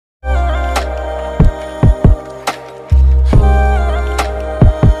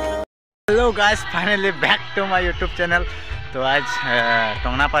Guys finally bank two माय YouTube channel. तो आज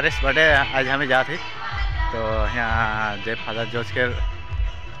टोंगना Paresh birthday आज हमें जा थी, तो यहाँ जय फादर जोश के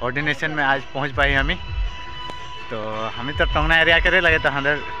ऑर्डिनेशन में आज पहुँच पाई हमें। तो हमें तो टोंगना एरिया के लगे तो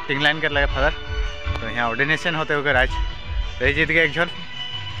हमारे टिंग लाइन कर लगे फादर, तो यहाँ ऑर्डिनेशन होते हुए आज तो जीत गए एक झन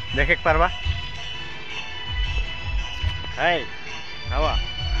देखे पारवा है हवा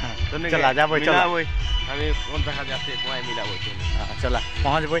चला जा चला चला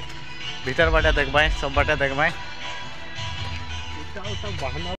पहुँच बोई भीतर बाटे देखबाई सब बाटे देखबाई।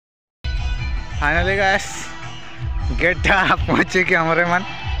 फाइनली गाइस गेट पहुँचे कि हमारे मन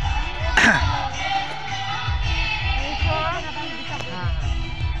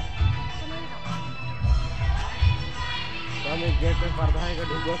गेट पे पर्दा है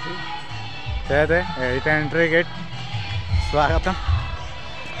ढूंढो थी एंट्री गेट स्वागतम।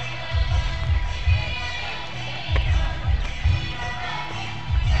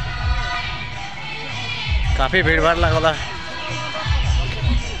 काफ़ी भीड़ भाड़ लगा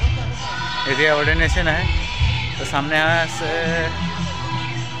एरिया ऑर्डिनेशन है, तो सामने यहाँ से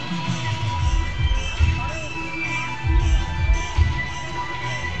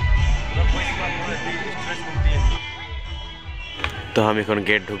तो हम এখন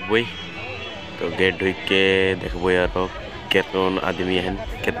गेट ढुकबई। तो गेट ढुक के देखबई और केतन आदमी हैं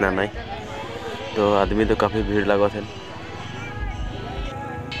कितना नहीं। तो आदमी तो काफ़ी भीड़ लगत है।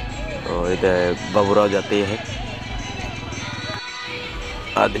 तो इधर बाबूराव जाते हैं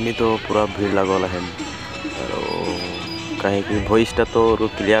आदमी तो पूरा भीड़ लगल है। कहीं कि वॉइसटा तो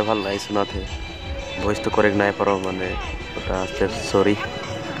क्लियर भल नहीं सुना थे, वॉइस तो करेक्ट नहीं पारो माने सॉरी।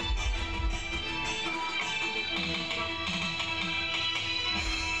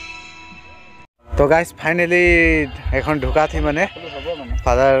 तो गाइस फाइनली एखन ढुका थी मैंने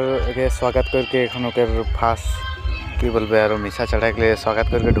फादर के स्वागत करके एखन ओकर फास कि बोलबे और मिसा चढ़ा के लिए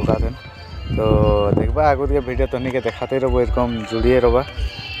स्वागत करके ढुका थे। तो देखबा आगु के वीडियो तो नहीं के देखाते रहो, एकदम जुड़िए रहो,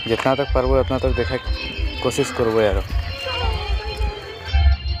 जितना तक पारबो उतना तक देखा कोशिश करबो यार।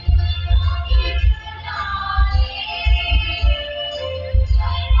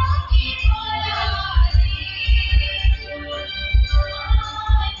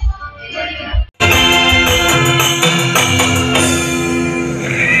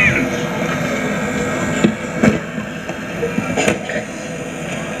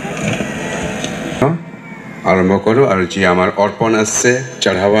 आरम्भ करूँ और जी आमार अर्पण आछे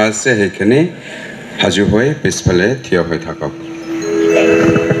चढ़ावा आछे हेइखाने हाजु हये पिछफाले थिय हये थाকক।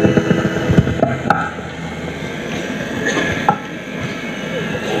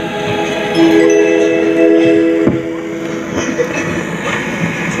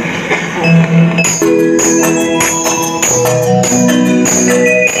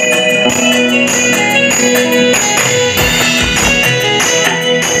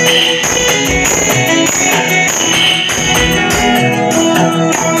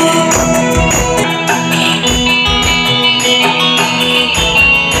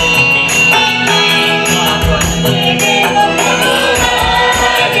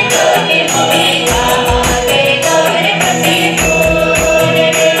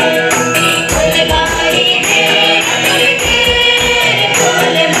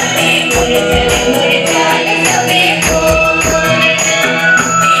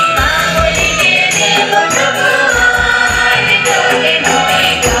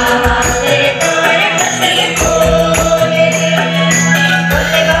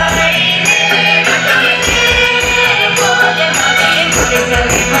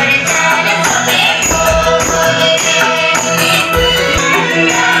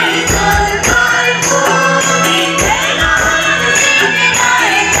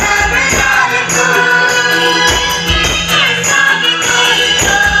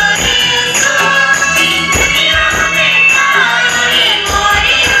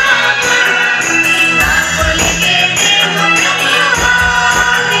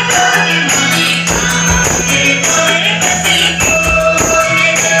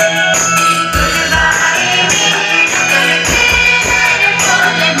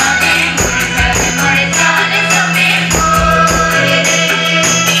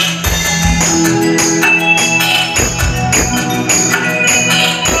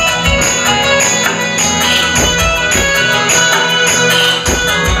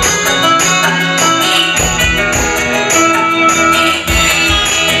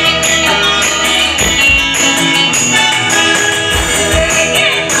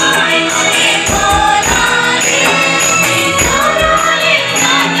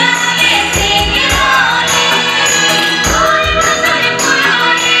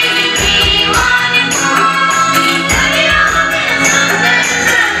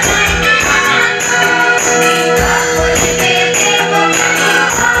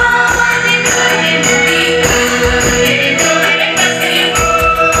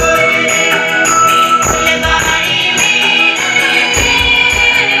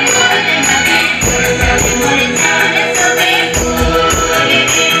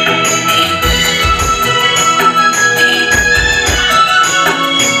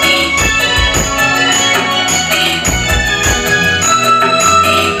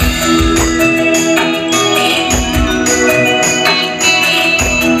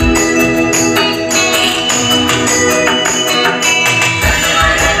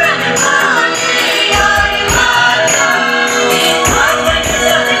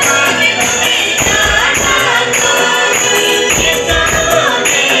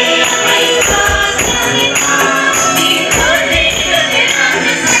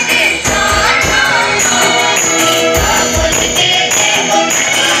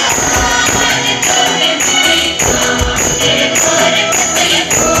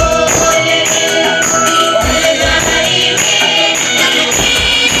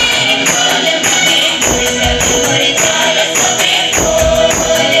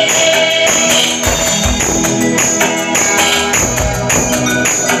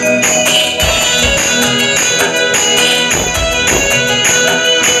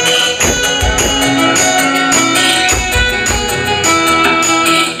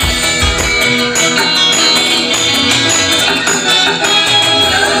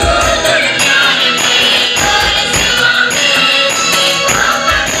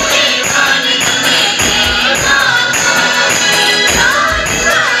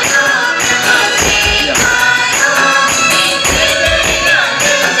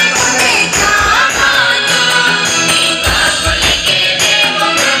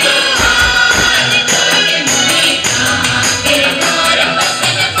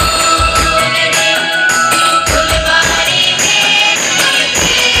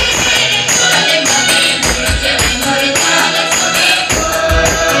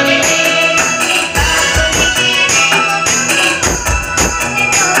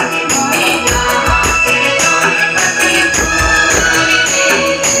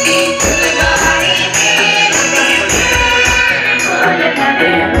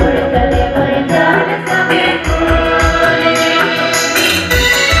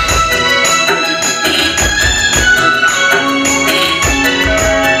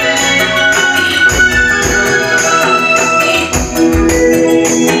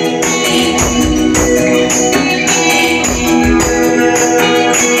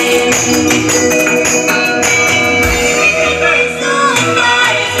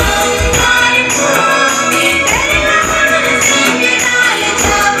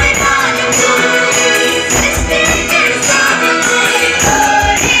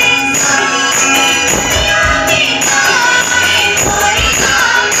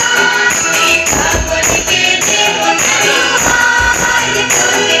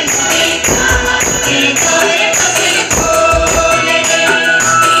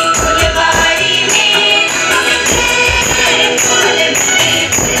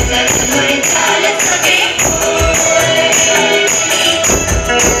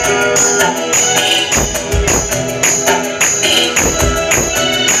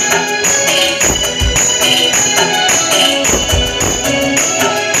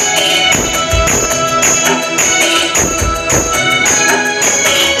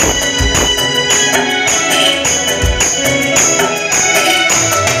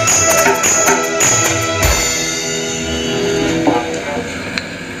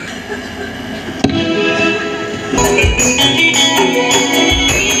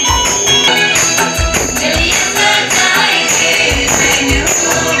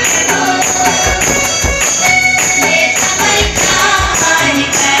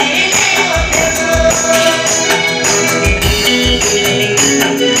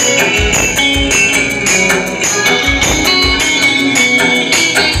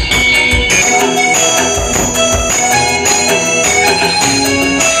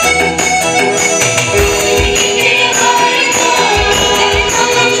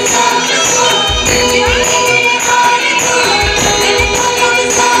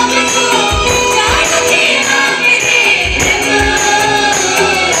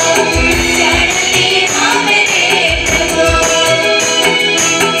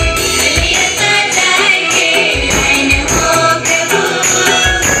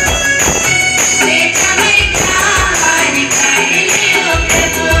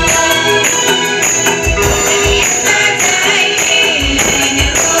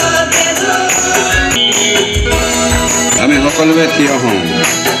 সকলোৱে থিয় হওঁ।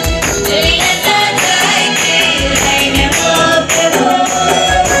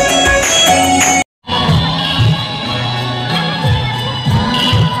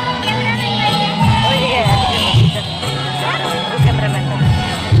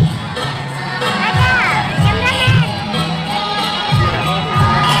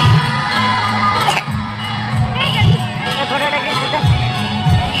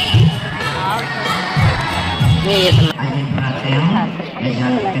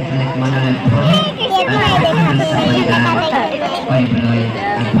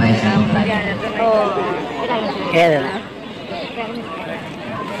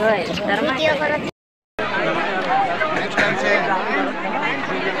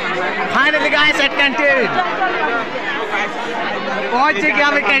 Finally guys at canteen. पहुंच गया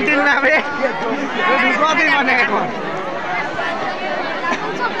मैं कैंटीन में अभी दूसरा दिन बनेगा कौन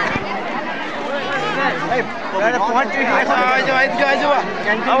पहुंच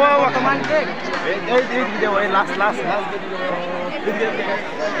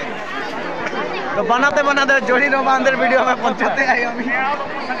तो बनाते बनाते जोड़ी नो बांधर वीडियो में पहुंचाते हैं अभी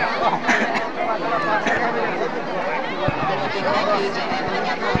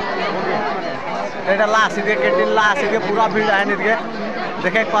এটা লাস্ট এদিকে ক্যান্টিন লাস্ট এদিকে পুরা ভিড় है এদিকে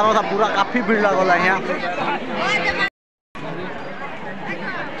দেখে পারো था पूरा काफी भीड़ लगल है यहाँ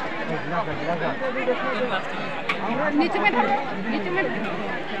नीचे में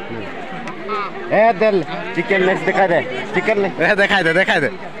ए दिल चिकन लेग दिखा दे चिकन लेग ए दिखाई दे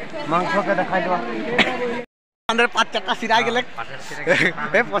मांस के दिखाई दो अंदर 5 चक्का सिरा गेले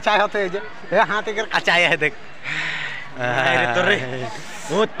ए पछाय होते जे ए हाथ एकर कचाया है देख अरे तो रे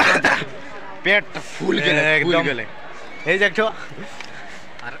बहुत पेट फूल गेले ए देखो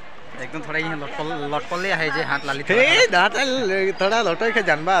और एकदम थोड़ा ये लटपल है जे हाथ लाली ए दांत थोड़ा लटय के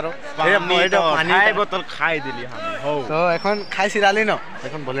जानबा आरो ए मोइडो पानी खाए बोतल खाई दिली हम हो तो এখন খাই সিরালি ন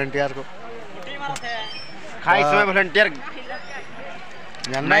এখন ভলান্টিয়ার को खाई समय वॉलंटियर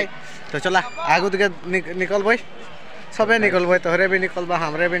जान भाई तो चला आगू दिके निकल भाई सबे निकल भाई तोहरे भी निकल बा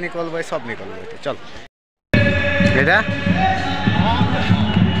हमरे भी निकल भाई सब निकल भाई तो चल बेटा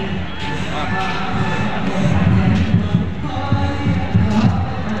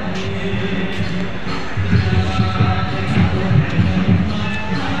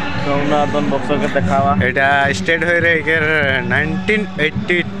दोन बक्सों के देखावा एटा स्टेट हो रे के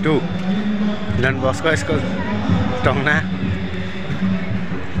 1982 डन बॉस्को स्कूल टोंगना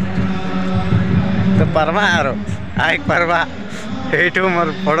तो परवा आरो आई परवा एटू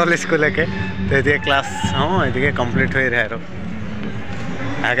मोर पढ़ल स्कूल के तो ये क्लास हां ये कंप्लीट हो रहा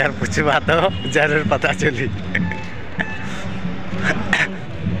है अगर पूछबा तो जरूर पता चली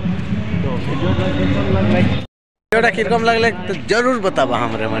वीडियोटा किरकम लगले तो जरूर बताबा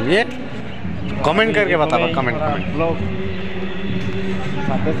हमरे मन ये कमेंट करके बताबा कमेंट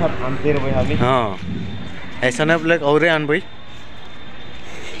साथे साथ आनते रहे अभी हां ऐसा ना ब्लॉग और आन भाई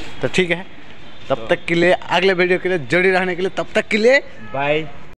तो ठीक है तब तक के लिए अगले वीडियो के लिए जुड़े रहने के लिए तब तक के लिए बाय।